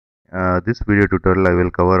This video tutorial I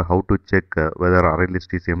will cover how to check whether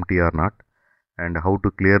ArrayList is empty or not, and how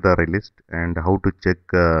to clear the ArrayList, and how to check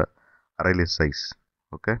ArrayList size.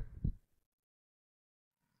 Okay.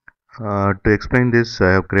 To explain this,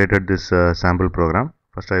 I have created this sample program.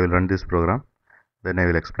 First I will run this program, then I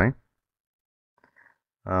will explain.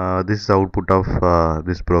 This is the output of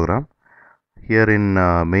this program. Here in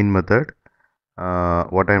main method,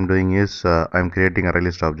 what I am doing is I am creating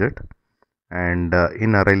ArrayList object, and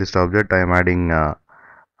in ArrayList object I am adding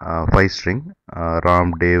 5 string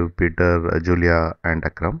Ram, Dave, Peter, Julia and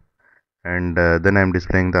Akram, and then I am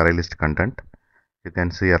displaying the ArrayList content. You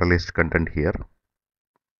can see ArrayList content here.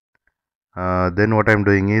 Then what I am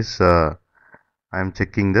doing is I am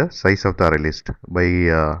checking the size of the ArrayList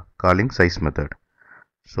by calling size method.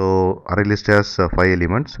 So ArrayList has 5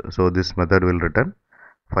 elements, so this method will return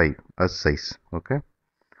 5 as size. Okay,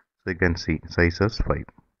 so you can see size as 5.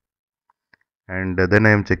 And then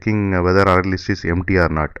I am checking whether ArrayList is empty or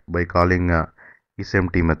not by calling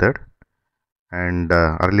isEmpty method, and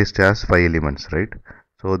ArrayList has 5 elements, right?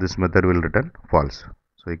 So this method will return false.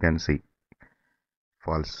 So you can see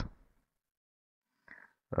false.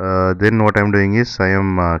 Then what I am doing is I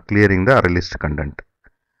am clearing the ArrayList content.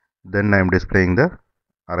 Then I am displaying the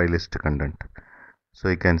ArrayList content. So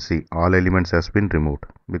you can see all elements has been removed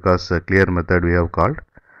because clear method we have called.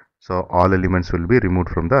 So all elements will be removed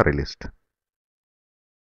from the ArrayList.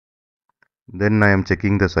 Then I am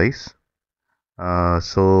checking the size.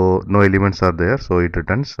 So no elements are there, so it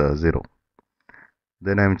returns 0.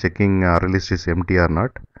 Then I am checking ArrayList is empty or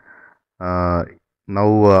not. Now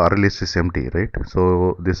ArrayList is empty, right?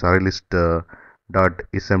 So this ArrayList dot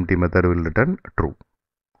isEmpty method will return true.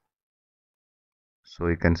 So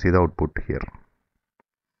you can see the output here.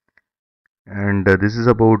 And this is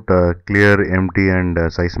about clear, empty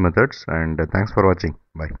and size methods, and thanks for watching.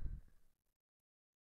 Bye.